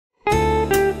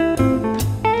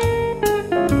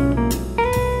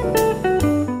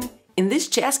this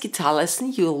jazz guitar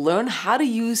lesson, you'll learn how to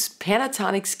use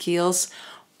pentatonic scales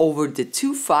over the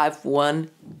 2-5-1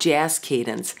 jazz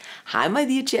cadence. Hi, my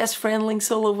dear jazz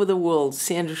friendlings all over the world.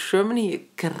 Sandra Sherman here.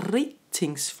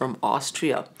 Greetings from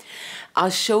Austria. I'll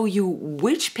show you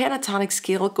which pentatonic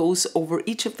scale goes over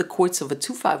each of the chords of a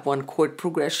 2-5-1 chord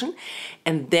progression,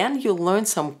 and then you'll learn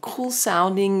some cool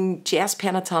sounding jazz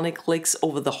pentatonic licks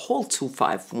over the whole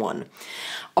 2-5-1.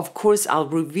 Of course, I'll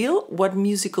reveal what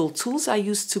musical tools I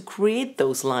used to create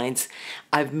those lines.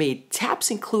 I've made tabs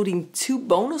including 2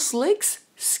 bonus licks,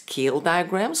 scale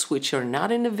diagrams, which are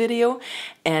not in the video,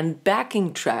 and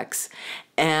backing tracks.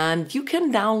 And you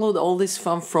can download all this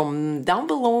from down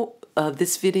below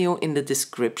this video in the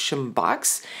description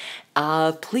box.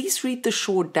 Please read the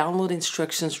short download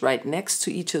instructions right next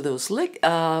to each of those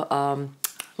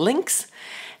links.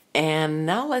 And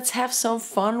now let's have some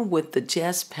fun with the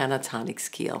jazz pentatonic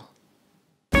scale.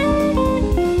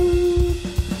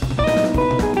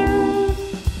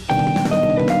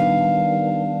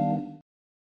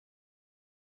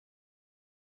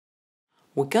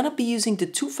 We're gonna be using the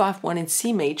 2-5-1 in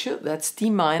C major, that's D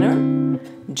minor,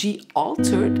 G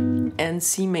altered, and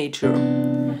C major.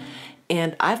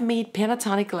 And I've made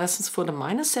pentatonic lessons for the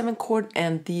minor 7 chord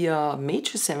and the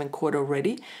major 7 chord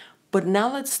already, but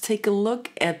now let's take a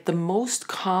look at the most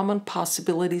common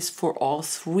possibilities for all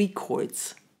 3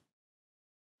 chords.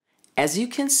 As you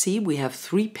can see, we have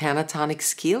 3 pentatonic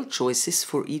scale choices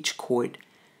for each chord.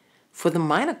 For the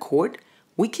minor chord,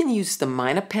 we can use the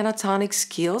minor pentatonic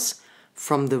scales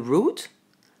from the root,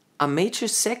 a major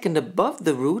second above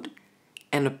the root,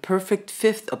 and a perfect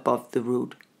 5th above the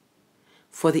root.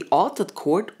 For the altered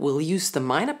chord, we'll use the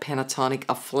minor pentatonic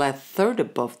a flat 3rd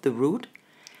above the root,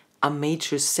 a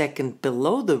major 2nd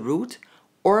below the root,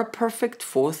 or a perfect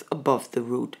 4th above the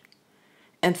root.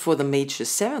 And for the major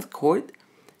 7th chord,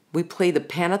 we play the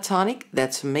pentatonic,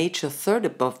 that's a major 3rd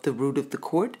above the root of the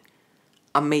chord,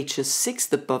 a major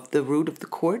 6th above the root of the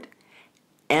chord,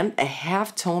 and a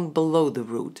half tone below the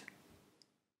root.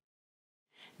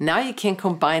 Now you can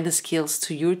combine the scales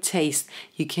to your taste.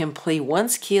 You can play 1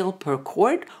 scale per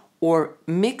chord or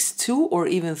mix 2 or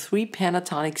even 3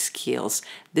 pentatonic scales.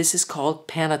 This is called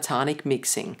pentatonic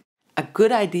mixing. A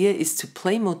good idea is to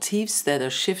play motifs that are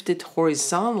shifted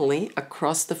horizontally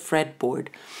across the fretboard.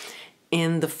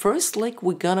 In the first lick,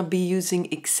 we're gonna be using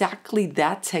exactly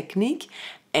that technique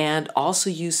and also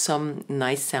use some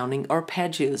nice sounding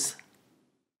arpeggios.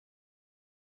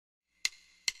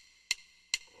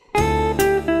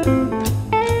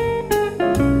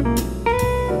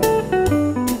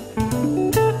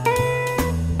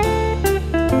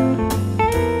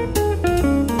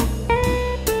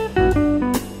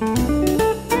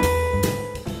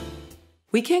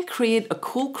 We can create a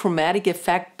cool chromatic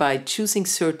effect by choosing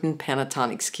certain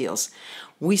pentatonic scales.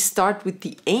 We start with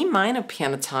the A minor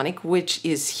pentatonic, which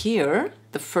is here,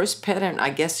 the first pattern. I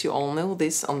guess you all know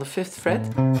this, on the 5th fret.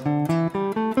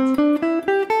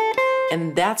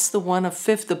 And that's the one a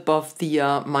 5th above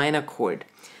the minor chord.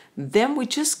 Then we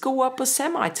just go up a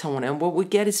semitone, and what we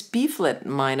get is B flat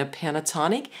minor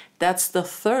pentatonic. That's the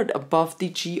 3rd above the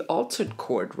G altered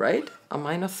chord, right? A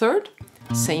minor 3rd,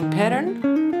 same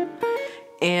pattern.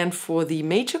 And for the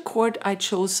major chord, I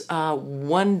chose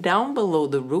 1 down below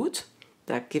the root.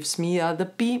 That gives me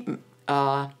the B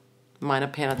minor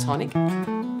pentatonic.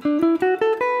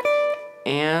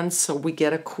 And so we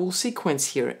get a cool sequence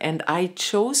here. And I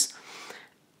chose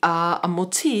a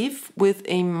motif with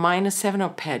a minor 7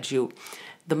 arpeggio.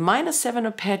 The minor 7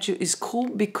 arpeggio is cool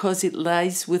because it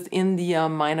lies within the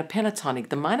minor pentatonic.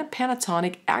 The minor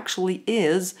pentatonic actually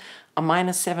is a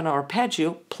minor 7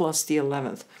 arpeggio plus the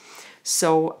 11th.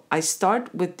 So I start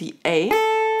with the A,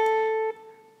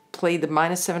 play the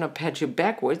minor 7 arpeggio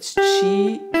backwards,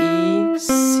 G, E,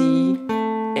 C,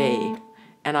 A.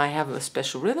 And I have a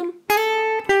special rhythm.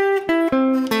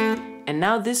 And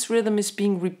now this rhythm is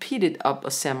being repeated up a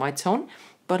semitone,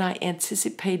 but I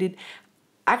anticipated,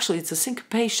 actually it's a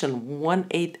syncopation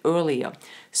 1/8 earlier.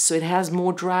 So it has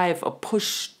more drive, a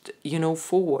push,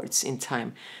 forwards in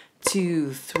time.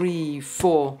 2, 3,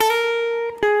 4.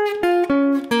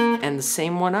 And the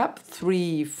same one up,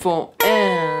 3, 4,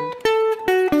 and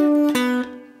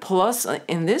plus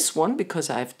in this one, because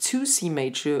I have 2 C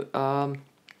major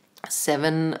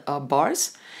 7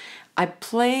 bars, I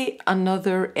play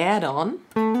another add-on.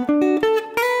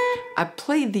 I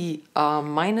play the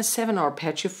minor 7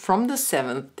 arpeggio from the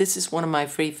 7th. This is one of my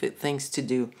favorite things to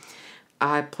do.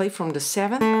 I play from the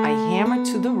 7th, I hammer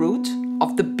to the root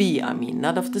of the B,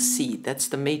 not of the C. That's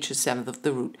the major 7th of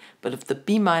the root, but of the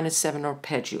B minor 7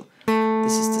 arpeggio.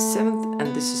 This is the 7th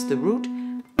and this is the root.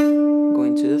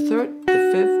 Going to the 3rd, the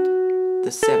 5th,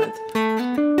 the 7th.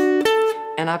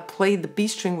 and I play the B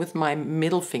string with my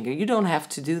middle finger. You don't have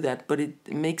to do that, but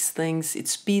it makes things, it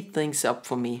speeds things up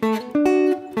for me.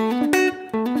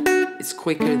 It's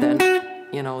quicker than,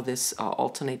 you know, this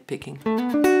alternate picking.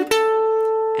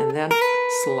 And then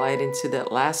slide into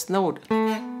that last note.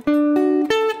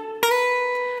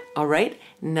 All right,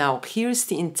 now here's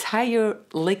the entire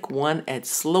lick 1 at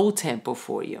slow tempo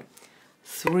for you.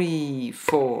 3,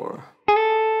 4.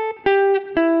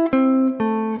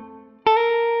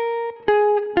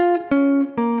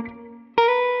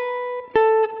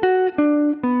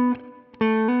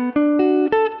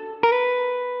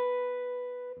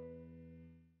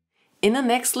 In the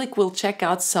next lick, we'll check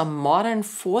out some modern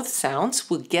fourth sounds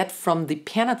we'll get from the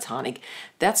pentatonic.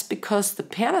 That's because the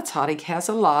pentatonic has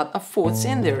a lot of fourths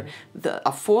in there.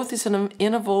 A fourth is an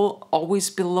interval always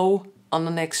below on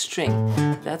the next string.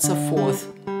 That's a fourth,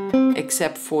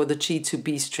 except for the G to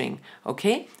B string.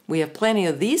 Okay, we have plenty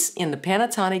of these in the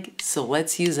pentatonic, so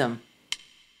let's use them.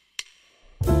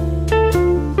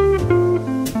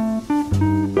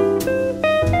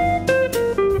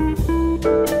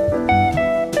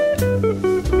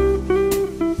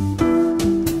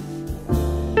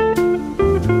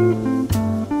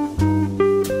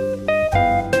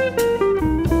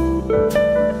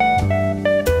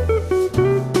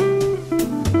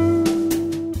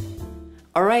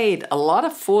 A lot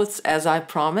of fourths as I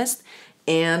promised,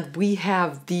 and we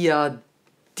have the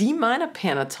D minor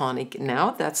pentatonic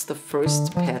now. That's the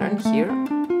first pattern here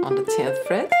on the 10th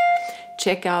fret.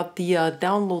 Check out the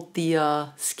download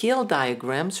the scale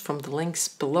diagrams from the links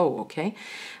below, okay?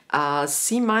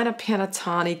 C minor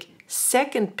pentatonic,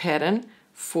 second pattern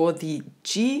for the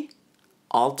G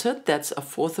altered, that's a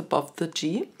fourth above the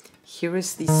G. Here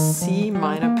is the C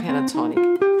minor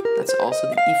pentatonic, that's also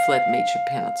the E flat major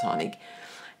pentatonic.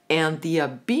 And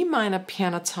the B minor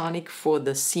pentatonic for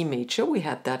the C major, we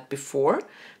had that before,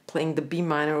 playing the B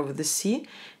minor over the C.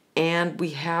 And we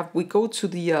go to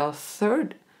the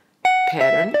third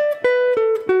pattern,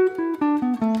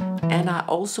 and I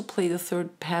also play the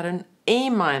third pattern A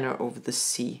minor over the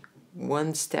C,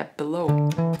 one step below.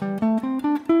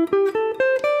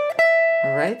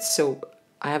 All right, so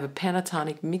I have a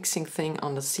pentatonic mixing thing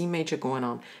on the C major going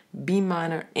on, B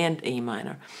minor and A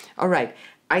minor. All right,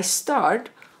 I start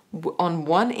on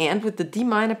one end with the D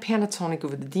minor pentatonic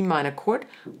over the D minor chord,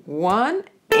 one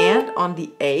and on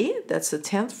the A, that's the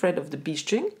 10th fret of the B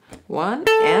string, one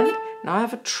and, now I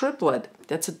have a triplet,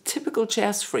 that's a typical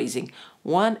jazz phrasing,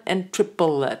 one and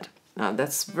triplet. Now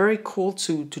that's very cool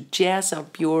to jazz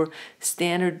up your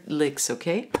standard licks,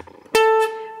 okay?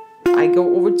 I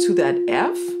go over to that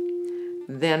F,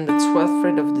 then the 12th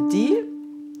fret of the D,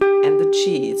 and the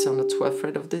G, it's on the 12th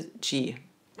fret of the G.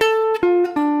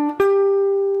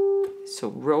 So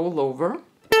roll over,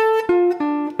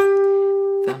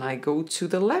 then I go to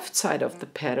the left side of the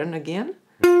pattern again,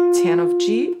 10 of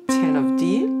G, 10 of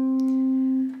D,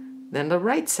 then the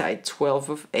right side, 12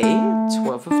 of A,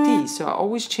 12 of D. So I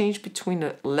always change between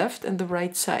the left and the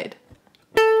right side.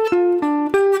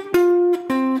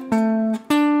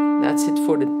 That's it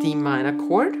for the D minor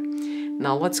chord.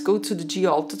 Now let's go to the G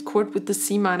altered chord with the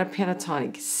C minor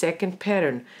pentatonic, second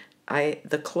pattern.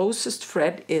 The closest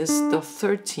fret is the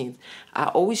 13th. I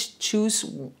always choose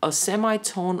a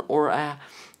semitone or a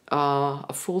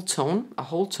full tone, a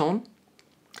whole tone.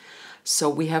 So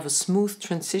we have a smooth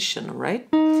transition, right?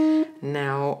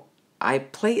 Now I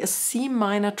play a C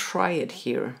minor triad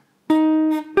here.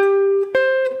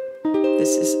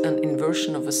 This is an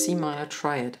inversion of a C minor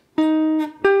triad.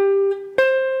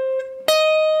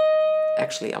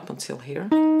 Actually up until here.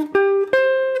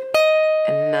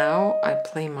 And now I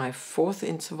play my fourth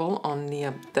interval on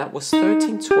the, that was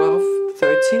 13, 12,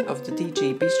 13 of the D,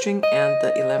 G, B string and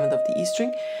the 11th of the E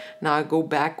string. Now I go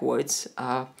backwards,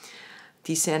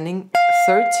 descending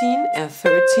 13 and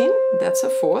 13, that's a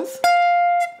fourth.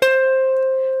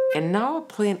 And now I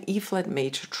play an E flat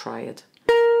major triad.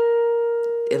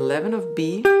 11 of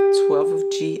B, 12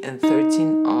 of G and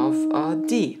 13 of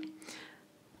D.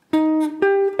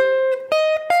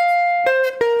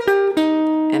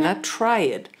 And that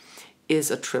triad is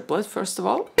a triplet, first of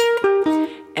all,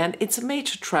 and it's a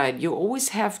major triad. You always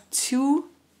have two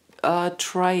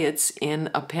triads in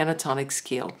a pentatonic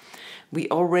scale. We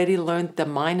already learned the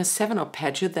 -7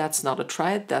 arpeggio. That's not a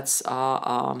triad, that's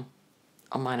a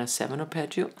 -7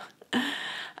 arpeggio.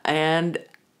 And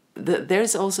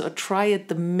there's also a triad,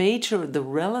 the major, the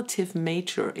relative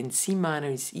major in C minor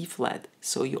is E flat.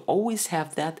 So you always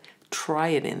have that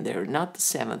triad in there, not the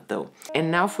 7th though.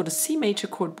 And now for the C major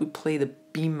chord, we play the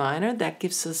B minor. That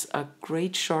gives us a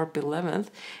great sharp 11th.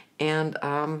 And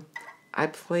I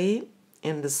play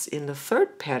in the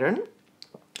third pattern.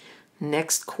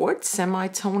 Next chord,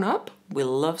 semitone up. We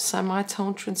love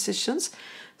semitone transitions.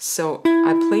 So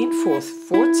I play in fourth,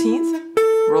 14th,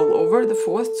 roll over the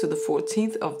fourth to the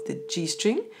 14th of the G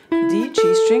string, D,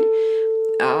 G string,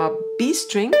 B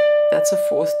string, that's a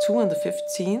fourth 2 on the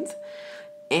 15th,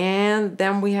 and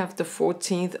then we have the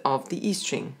 14th of the E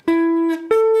string.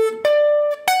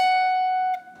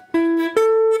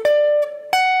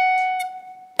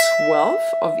 12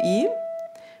 of E,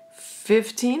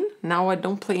 15, now I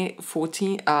don't play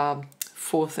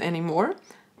 4th anymore,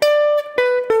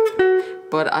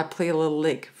 but I play a little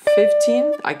lick.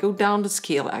 15, I go down the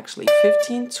scale actually.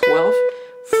 15, 12,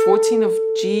 14 of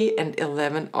G and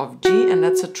 11 of G, and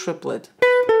that's a triplet.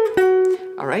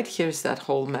 All right, here's that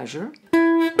whole measure.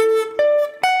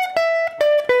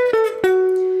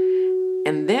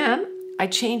 And then I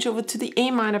change over to the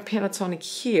A minor pentatonic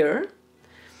here.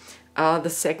 The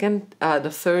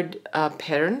third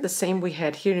pattern, the same we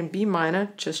had here in B minor,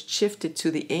 just shifted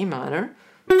to the A minor.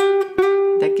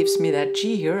 That gives me that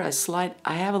G here.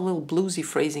 I have a little bluesy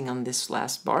phrasing on this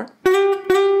last bar.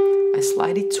 I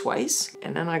slide it twice,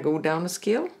 and then I go down the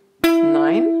scale.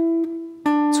 9,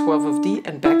 12 of D,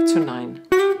 and back to 9.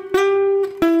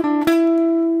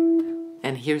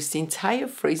 And here's the entire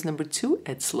phrase number 2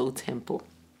 at slow tempo.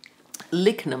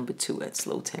 Lick number 2 at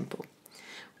slow tempo.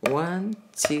 1,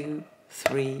 2,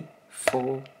 3,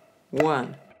 4,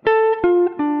 1.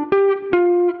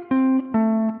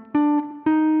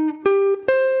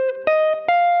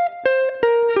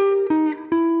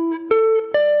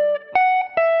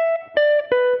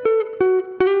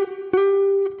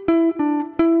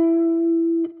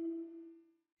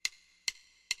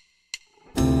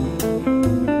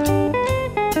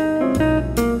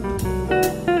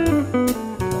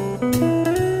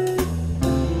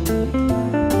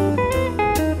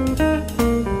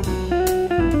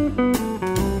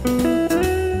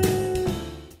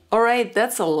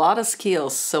 That's a lot of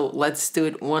scales, so let's do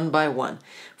it one by one.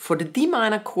 For the D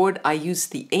minor chord, I use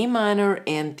the A minor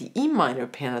and the E minor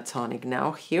pentatonic.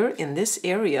 Now here in this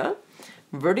area,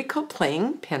 vertical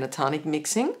playing, pentatonic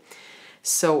mixing.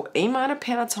 So A minor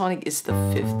pentatonic is the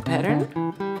 5th pattern.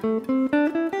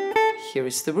 Here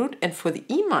is the root, and for the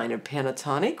E minor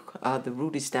pentatonic, the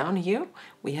root is down here,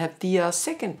 we have the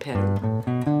 2nd pattern.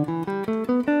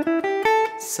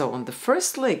 So on the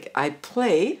first lick, I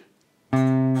play,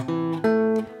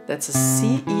 that's a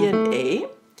C, E, and A.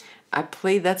 I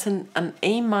play, that's an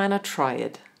A minor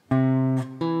triad.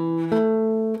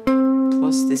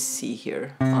 Plus this C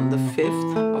here on the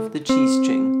 5th of the G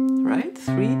string, right?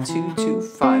 3, 2, 2,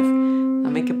 5. I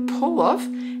make a pull off,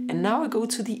 and now I go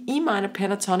to the E minor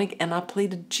pentatonic and I play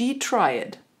the G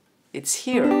triad. It's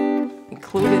here,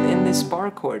 included in this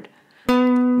bar chord.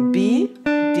 B,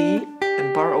 D,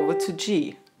 and bar over to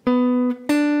G.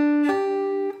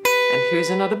 And here's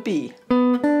another B.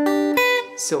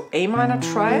 So A minor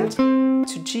triad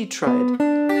to G triad.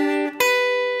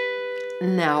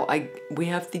 Now we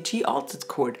have the G altered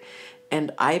chord,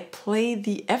 and I play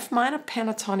the F minor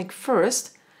pentatonic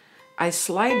first. I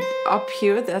slide up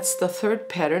here, that's the 3rd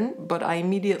pattern, but I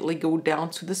immediately go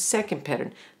down to the 2nd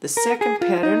pattern. The 2nd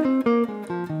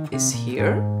pattern is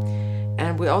here,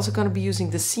 and we're also going to be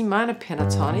using the C minor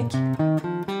pentatonic,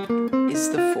 is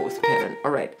the 4th pattern.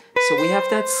 All right, so we have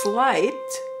that slide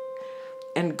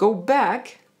and go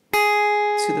back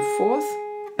to the 4th,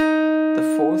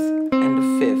 and the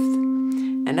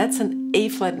 5th. And that's an A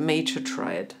flat major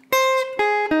triad.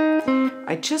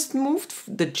 I just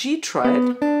moved the G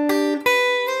triad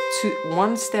to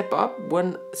one step up,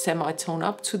 one semitone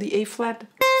up to the A flat.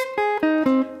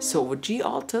 So with G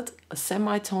altered, a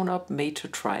semitone up major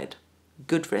triad.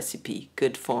 Good recipe,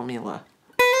 good formula.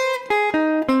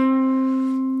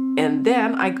 And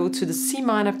then I go to the C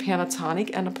minor pentatonic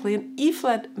and I play an E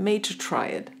flat major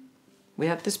triad. We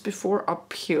had this before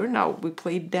up here, now we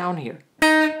play it down here.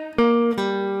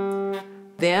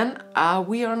 Then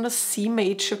we are on the C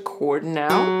major chord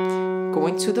now,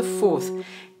 going to the 4th.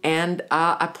 And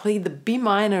I play the B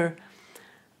minor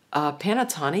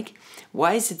pentatonic.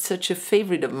 Why is it such a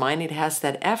favorite of mine? It has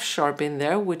that F sharp in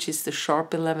there, which is the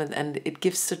sharp 11th, and it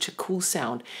gives such a cool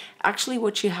sound. Actually,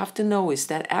 what you have to know is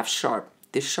that F sharp,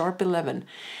 the sharp 11,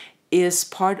 is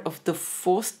part of the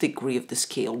 4th degree of the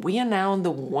scale. We are now in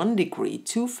the 1 degree.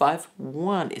 2, 5,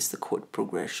 1 is the chord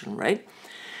progression, right?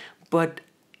 But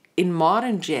in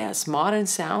modern jazz, modern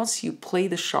sounds, you play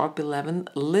the sharp 11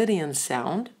 Lydian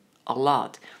sound a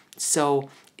lot. So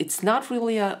it's not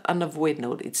really an avoid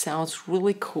note. It sounds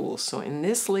really cool. So in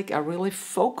this lick, I really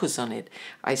focus on it.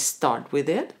 I start with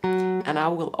it, and I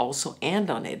will also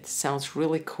end on it. Sounds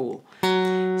really cool.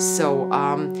 So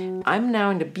I'm now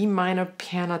in the B minor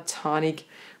pentatonic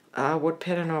what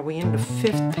pattern are we in? The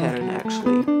 5th pattern,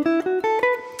 actually.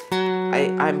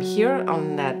 I'm here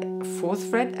on that 4th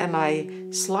fret, and I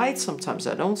slide sometimes.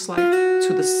 I don't slide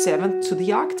to the 7th, to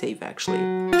the octave, actually.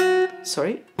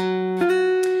 Sorry.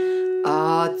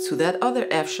 To that other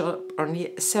F sharp on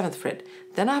the 7th fret.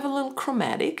 Then I have a little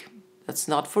chromatic. That's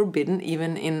not forbidden,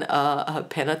 even in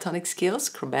pentatonic scales.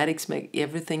 Chromatics make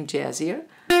everything jazzier.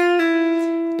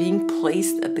 Being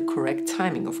placed at the correct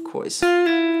timing, of course,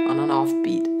 on an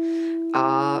offbeat.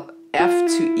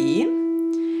 F to E,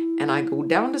 and I go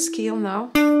down the scale now.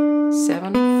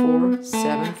 7, 4,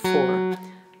 7, 4.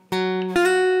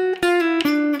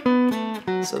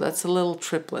 So that's a little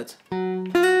triplet.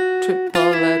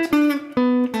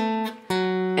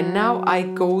 And now I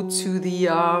go to the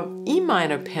E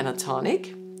minor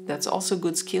pentatonic. That's also a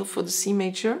good scale for the C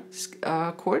major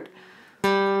chord.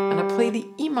 And I play the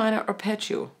E minor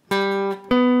arpeggio.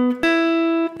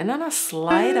 And then I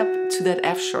slide up to that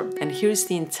F sharp. And here's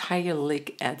the entire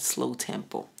lick at slow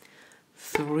tempo.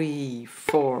 3,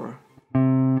 4.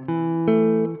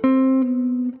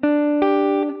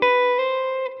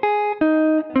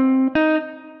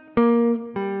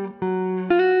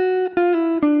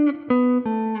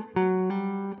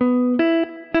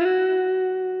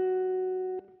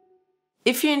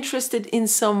 If you're interested in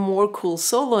some more cool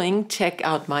soloing, check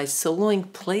out my soloing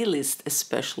playlist,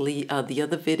 especially the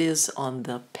other videos on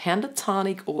the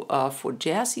pentatonic for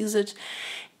jazz usage,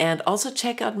 and also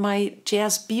check out my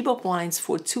jazz bebop lines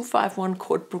for 2-5-1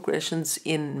 chord progressions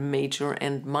in major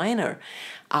and minor.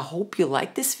 I hope you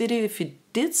liked this video. If you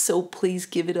did so, please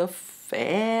give it a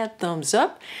fat thumbs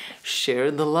up,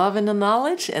 share the love and the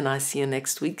knowledge, and I see you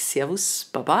next week. Servus,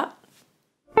 bye-bye.